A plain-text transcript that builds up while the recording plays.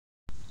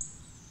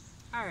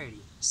Alrighty,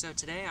 so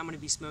today I'm going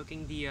to be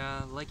smoking the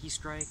Lucky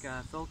Strike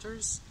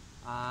filters.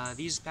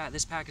 This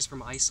pack is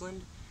from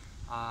Iceland,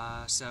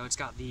 so it's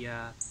got the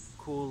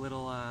cool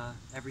little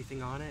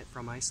everything on it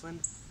from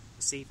Iceland.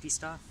 The safety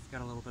stuff,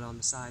 got a little bit on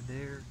the side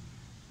there,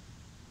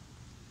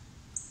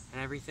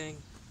 and everything.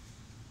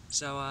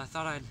 So I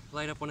thought I'd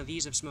light up one of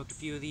these. I've smoked a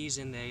few of these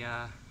and they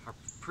are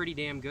pretty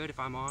damn good if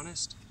I'm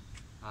honest.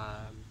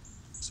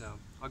 So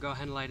I'll go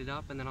ahead and light it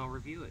up and then I'll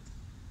review it.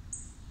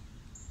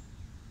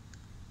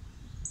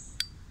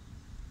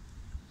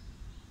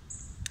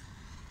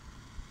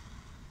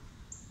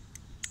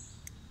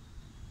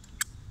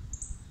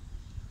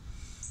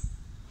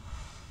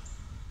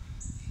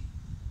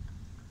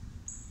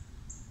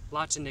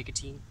 Lots of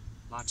nicotine,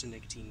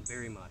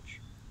 very much.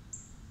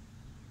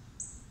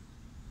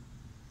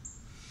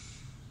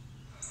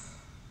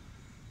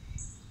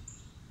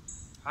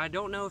 I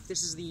don't know if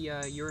this is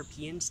the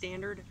European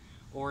standard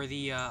or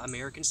the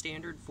American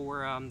standard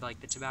for like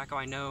the tobacco.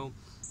 I know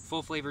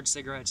full-flavored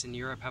cigarettes in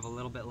Europe have a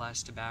little bit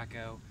less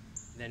tobacco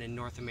than in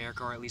North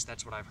America, or at least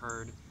that's what I've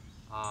heard.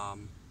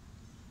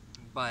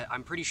 But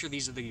I'm pretty sure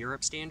these are the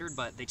Europe standard,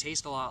 but they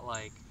taste a lot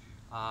like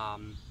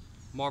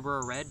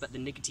Marlboro Red, but the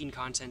nicotine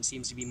content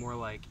seems to be more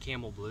like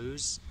Camel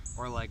Blues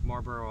or like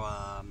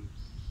Marlboro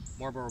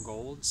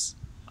Golds.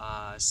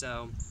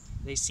 So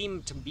they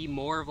seem to be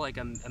more of like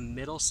a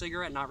middle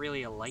cigarette, not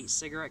really a light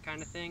cigarette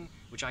kind of thing,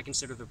 which I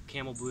consider the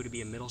Camel Blue to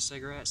be a middle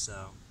cigarette,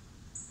 so.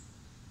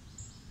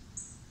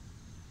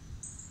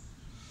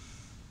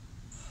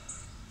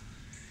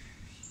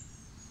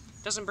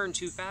 Doesn't burn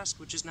too fast,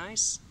 which is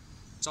nice.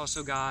 It's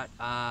also got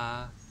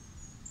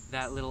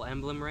that little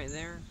emblem right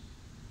there.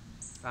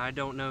 I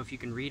don't know if you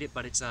can read it,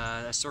 but it's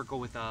a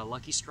circle with a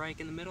Lucky Strike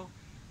in the middle.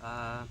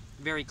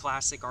 Very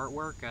classic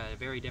artwork,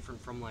 very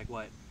different from like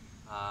what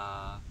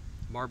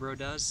Marlboro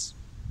does.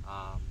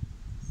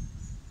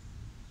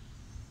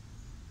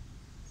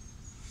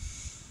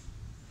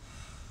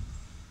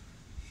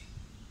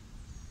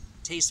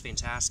 Tastes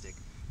fantastic.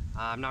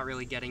 I'm not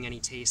really getting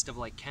any taste of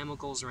like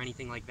chemicals or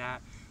anything like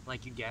that,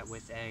 like you get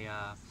with a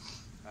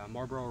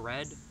Marlboro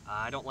Red.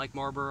 I don't like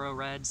Marlboro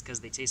Reds because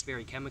they taste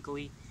very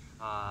chemically.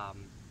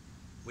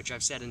 Which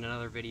I've said in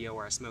another video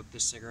where I smoked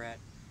this cigarette,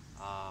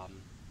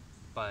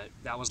 but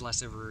that was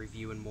less of a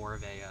review and more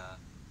of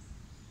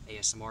a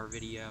ASMR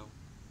video.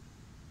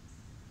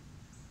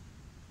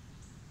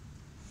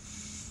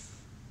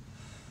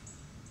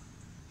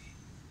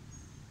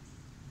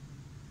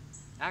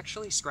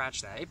 Actually,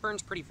 scratch that. It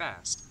burns pretty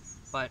fast,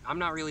 but I'm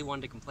not really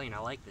one to complain. I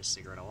like this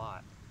cigarette a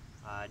lot.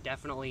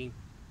 Definitely,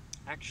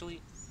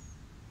 actually,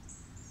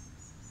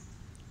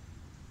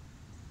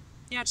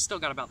 yeah, it's still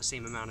got about the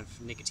same amount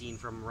of nicotine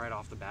from right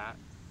off the bat,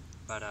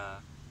 but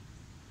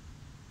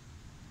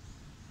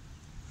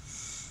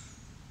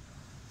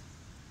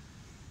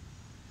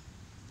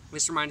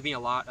this reminds me a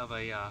lot of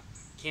a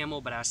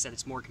Camel, but as I said,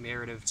 it's more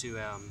comparative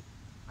to,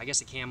 I guess,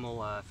 a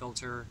Camel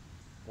filter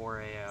or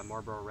a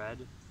Marlboro Red.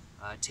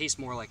 It tastes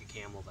more like a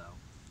Camel, though,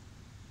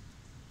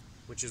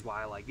 which is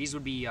why I like. These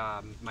would be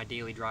my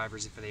daily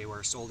drivers if they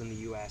were sold in the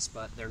U.S.,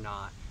 but they're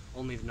not.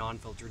 Only the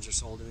non-filters are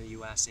sold in the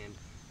U.S., and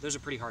those are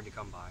pretty hard to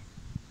come by.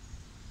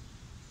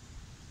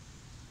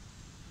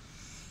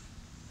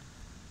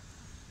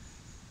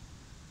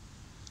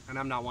 And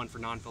I'm not one for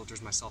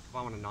non-filters myself. If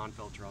I want a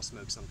non-filter, I'll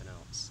smoke something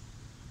else.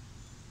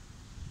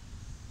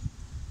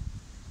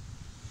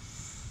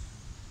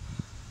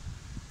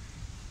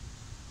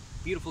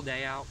 Beautiful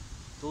day out.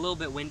 It's a little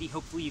bit windy.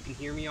 Hopefully you can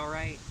hear me all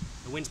right.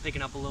 The wind's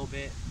picking up a little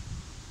bit.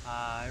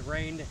 It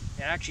rained. It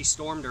actually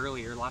stormed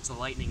earlier. Lots of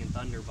lightning and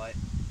thunder, but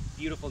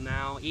beautiful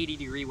now.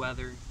 80-degree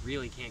weather.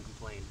 Really can't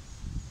complain.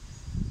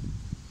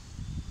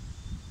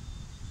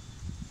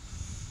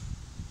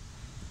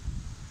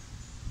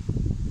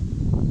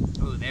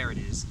 Oh, there it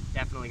is.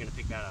 Definitely going to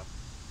pick that up.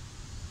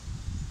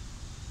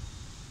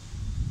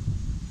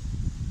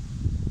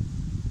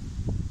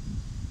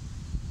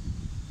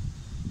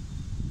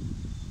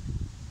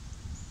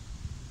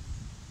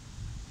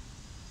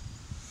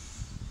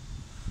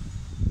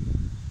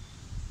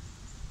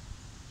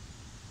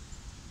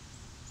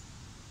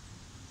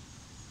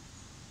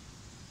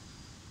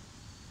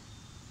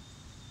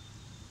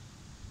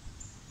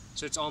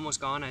 So it's almost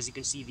gone. As you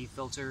can see, the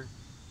filter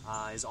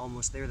is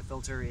almost there. The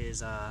filter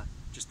is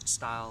just a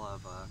style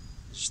of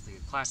just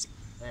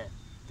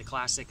the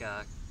classic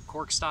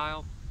cork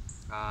style,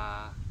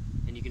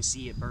 and you can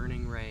see it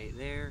burning right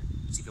there.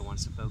 Let's see if it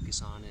wants to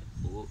focus on it.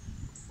 Ooh.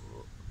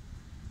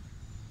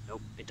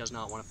 Nope, it does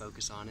not want to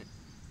focus on it.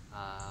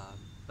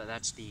 But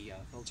that's the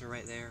filter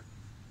right there.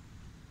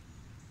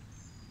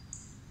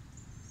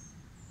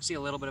 See a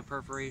little bit of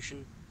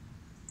perforation.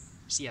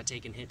 See, I've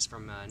taken hits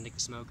from Nick the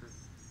Smoker.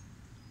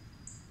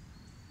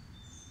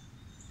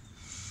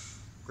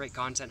 Great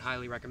content,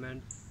 highly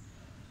recommend.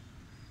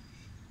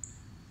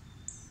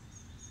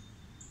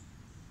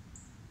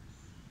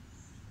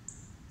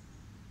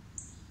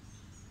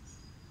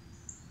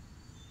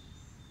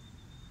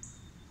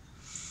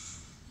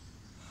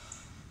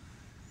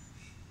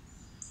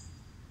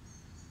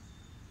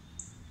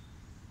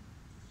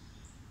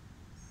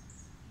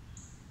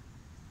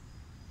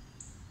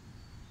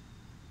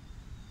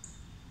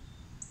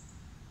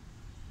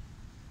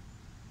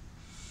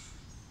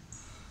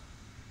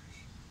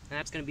 And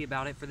that's going to be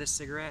about it for this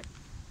cigarette.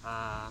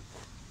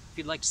 If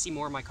you'd like to see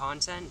more of my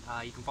content,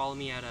 you can follow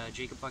me at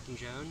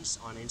jacobfuckingjones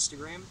on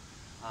Instagram,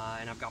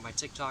 and I've got my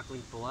TikTok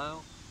link below.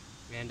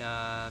 And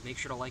make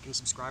sure to like and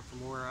subscribe for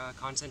more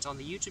content on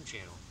the YouTube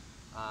channel.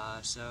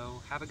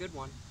 So have a good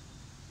one.